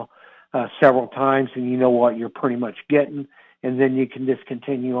mile several times, and you know what you're pretty much getting, and then you can just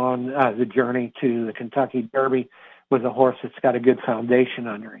continue on the journey to the Kentucky Derby with a horse that's got a good foundation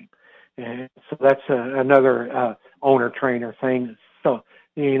under him. And so that's another owner-trainer thing. So,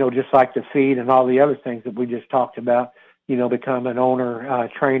 just like the feed and all the other things that we just talked about, become an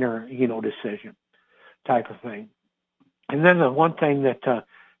owner-trainer, decision type of thing. And then the one thing that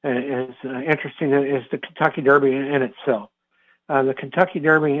interesting as the Kentucky Derby in itself. The Kentucky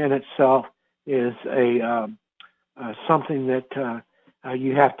Derby in itself is something that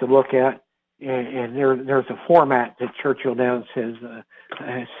you have to look at, and there's a format that Churchill Downs has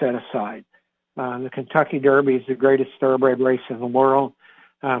set aside. The Kentucky Derby is the greatest thoroughbred race in the world.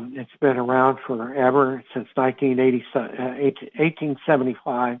 It's been around forever, since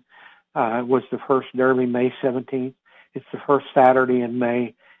 1875 was the first Derby, May 17th. It's the first Saturday in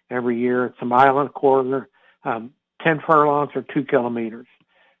May every year. It's a mile and a quarter, 10 furlongs or 2 kilometers.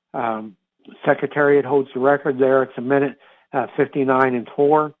 Secretariat holds the record there. It's a minute 59 and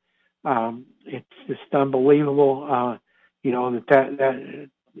 4. It's just unbelievable, that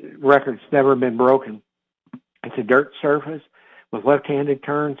record's never been broken. It's a dirt surface with left-handed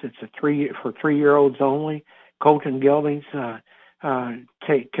turns. It's for 3-year-olds only. Colton geldings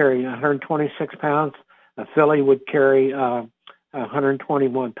carry 126 pounds. A filly would carry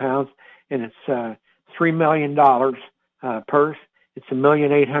 121 pounds, and it's $3 million purse. It's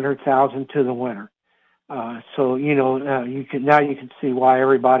 $1,800,000 to the winner. So you can see why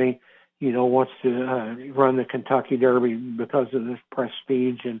everybody wants to run the Kentucky Derby, because of this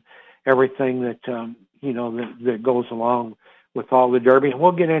prestige and everything that that goes along with all the Derby. And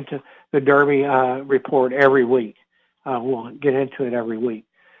we'll get into the Derby report every week. We'll get into it every week.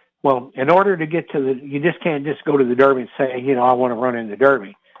 Well, in order to get to you just can't just go to the Derby and say, I want to run in the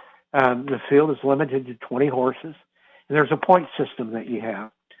Derby. The field is limited to 20 horses, and there's a point system that you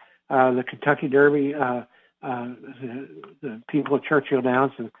have. The Kentucky Derby, the people at Churchill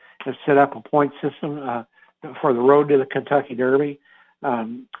Downs have set up a point system for the road to the Kentucky Derby.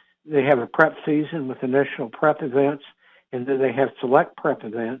 They have a prep season with initial prep events, and then they have select prep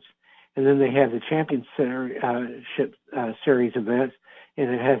events, and then they have the championship series events, and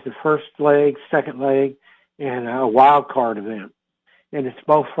it has the first leg, second leg, and a wild card event. And it's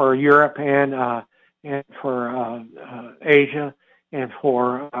both for Europe and for Asia and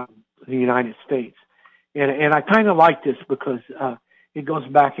for the United States. And I kind of like this because it goes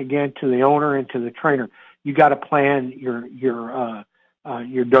back again to the owner and to the trainer. You got to plan your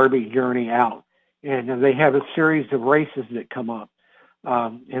Derby journey out, and they have a series of races that come up,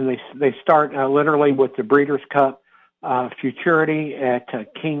 and they start literally with the Breeders' Cup, Futurity at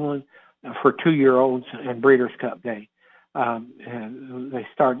Keeneland for 2-year-olds and Breeders' Cup Day. And they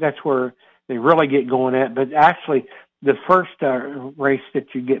start. That's where they really get going at. But actually, the first race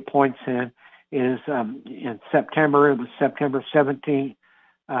that you get points in is in September. It was September 17th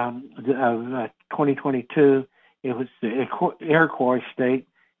of 2022. It was the Iroquois State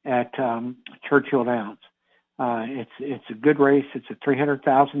at Churchill Downs. It's a good race. It's a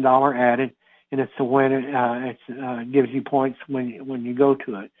 $300,000 added, and it's a win. It gives you points when you go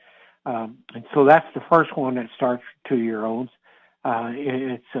to it. And so that's the first one that starts for 2-year-olds.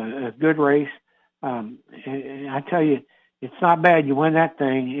 It's a good race. I tell you, it's not bad. You win that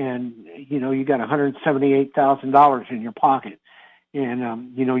thing, and you got $178,000 in your pocket,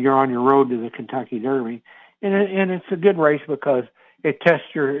 and you're on your road to the Kentucky Derby, and it's a good race because it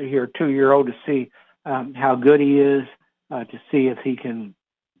tests your 2-year-old to see how good he is, to see if he can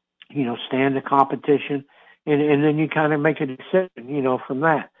stand the competition, and then you kind of make a decision from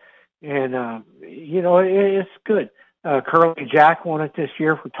that, and it's good. Curly Jack won it this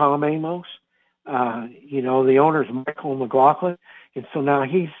year for Tom Amos. The owner's Michael McLaughlin, and so now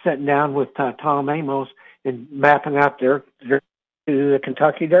he's sitting down with Tom Amos and mapping out to the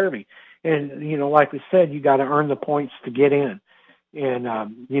Kentucky Derby. And like we said, you got to earn the points to get in. And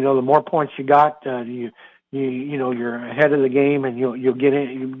the more points you got, you're ahead of the game, and you'll get in.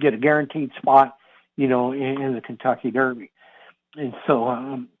 You get a guaranteed spot, in the Kentucky Derby. And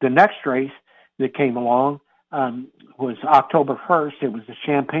so the next race that came along was October 1st. It was the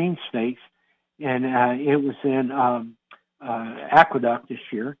Champagne Stakes. And it was in Aqueduct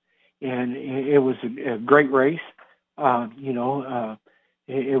this year, and it was a great race.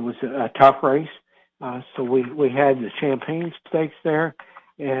 It was a tough race. So we had the Champagne Stakes there,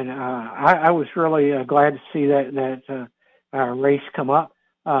 and I was really glad to see that race come up.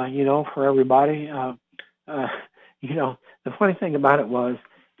 For everybody. The funny thing about it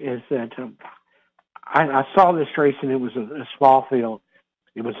is that I saw this race, and it was a small field.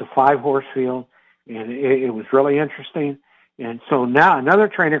 It was a 5-horse field, and it was really interesting. And so now another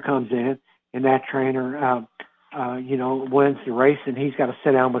trainer comes in, and that trainer, wins the race, and he's got to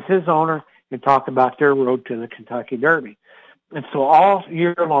sit down with his owner and talk about their road to the Kentucky Derby. And so all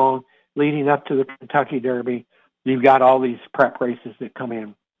year long, leading up to the Kentucky Derby, you've got all these prep races that come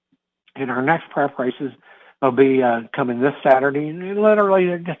in. And our next prep races will be coming this Saturday. And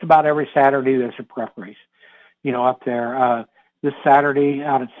literally, just about every Saturday, there's a prep race, up there. this Saturday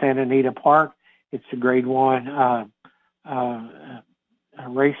out at Santa Anita Park. It's a Grade 1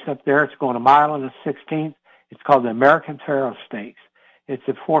 race up there. It's going a mile and a 16th. It's called the American Pharoah Stakes. It's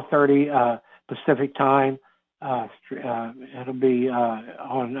at 4:30 Pacific time. It'll be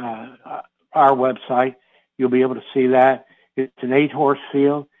on our website. You'll be able to see that. It's an 8-horse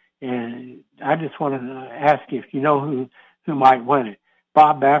field, and I just wanted to ask you if you know who might win it.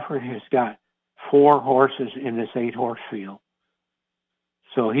 Bob Baffert has got 4 horses in this 8-horse field.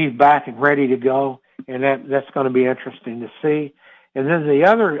 So he's back and ready to go, and that's going to be interesting to see. And then the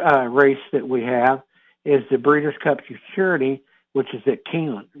other race that we have is the Breeders' Cup Futurity, which is at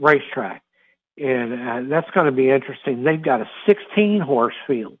Keeneland Racetrack. And that's going to be interesting. They've got a 16-horse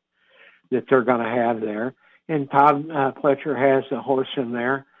field that they're going to have there. And Todd Pletcher has a horse in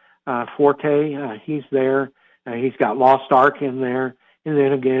there. Forte, he's there. He's got Lost Ark in there. And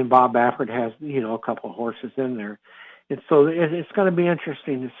then again, Bob Baffert has, a couple of horses in there. And so it's going to be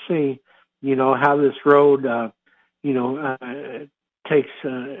interesting to see, how this road, takes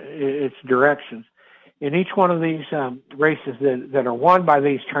its directions. In each one of these races that are won by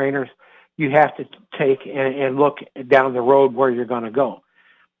these trainers, you have to take and look down the road where you're going to go.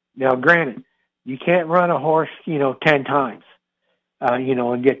 Now, granted, you can't run a horse, 10 times,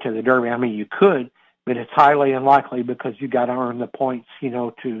 and get to the Derby. I mean, you could, but it's highly unlikely because you got to earn the points,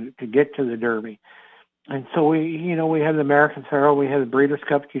 to get to the Derby. And so we have the American Pharoah, we have the Breeders'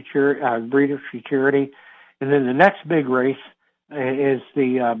 Cup Breeders' Futurity, and then the next big race is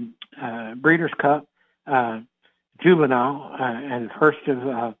the Breeders' Cup Juvenile, and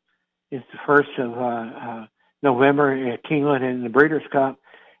it's the 1st of November at Keeneland in the Breeders' Cup.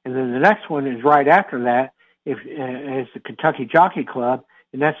 And then the next one is right after that, is the Kentucky Jockey Club,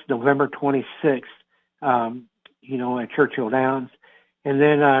 and that's November 26th, at Churchill Downs. And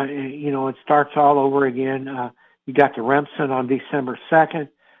then, it starts all over again. You got the Remsen on December 2nd,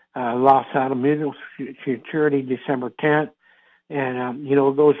 Los Alamitos Futurity December 10th, and,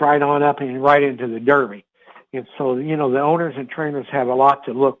 it goes right on up and right into the Derby. And so, the owners and trainers have a lot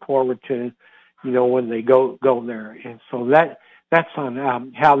to look forward to, when they go there. And so that's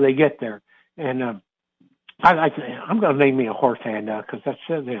on how they get there. And I'm going to name me a horse hand because I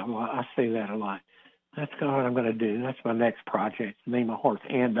say that a lot. That's what I'm going to do. That's my next project, name a horse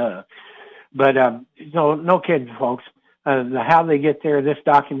and But no kidding, folks. How they get there, this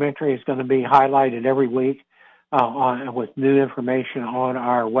documentary is going to be highlighted every week with new information on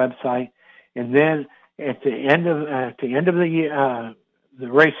our website. And then at the end of the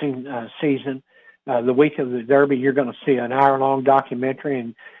racing season, the week of the Derby, you're going to see an hour-long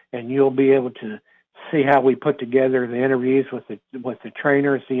documentary, and you'll be able to see how we put together the interviews with the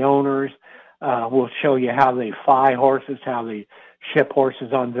trainers, the owners. We'll show you how they fly horses, how they ship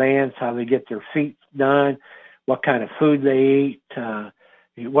horses on vans, how they get their feet done, what kind of food they eat,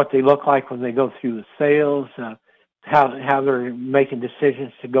 what they look like when they go through the sales, how they're making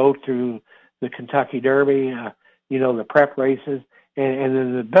decisions to go through the Kentucky Derby, the prep races, and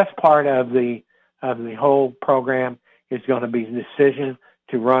then the best part of the whole program is going to be the decision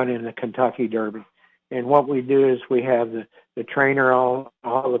to run in the Kentucky Derby. And what we do is we have the trainer, all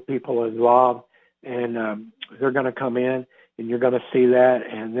the people involved, and they're going to come in, and you're going to see that.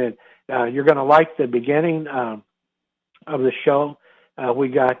 And then you're going to like the beginning of the show.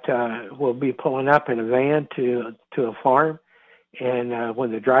 We'll be pulling up in a van to a farm, and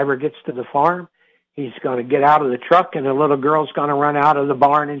when the driver gets to the farm, he's going to get out of the truck, and the little girl's going to run out of the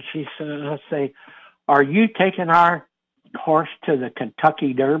barn, and she's going to say, "Are you taking our horse to the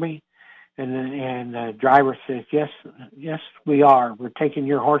Kentucky Derby?" And the driver says, yes, we are. We're taking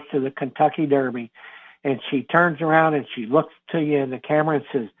your horse to the Kentucky Derby. And she turns around and she looks to you in the camera and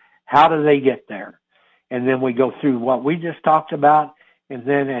says, how do they get there? And then we go through what we just talked about. And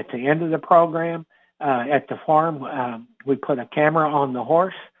then at the end of the program, at the farm, we put a camera on the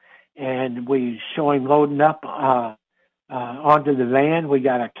horse and we show him loading up onto the van. We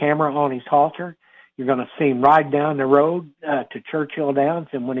got a camera on his halter. You're going to see him ride down the road to Churchill Downs,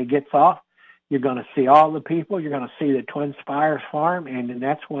 and when he gets off, you're going to see all the people. You're going to see the Twin Spires farm, and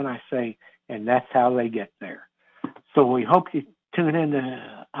that's when I say, and that's how they get there. So we hope you tune in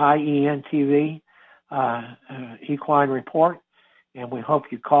to IEN TV, Equine Report, and we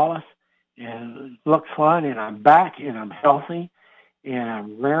hope you call us. And it looks fun, and I'm back, and I'm healthy, and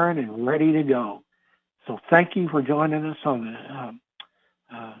I'm raring and ready to go. So thank you for joining us on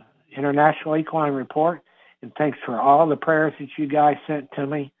the International Equine Report, and thanks for all the prayers that you guys sent to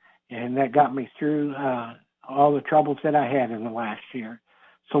me, and that got me through all the troubles that I had in the last year.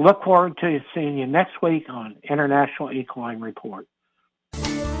 So look forward to seeing you next week on International Equine Report.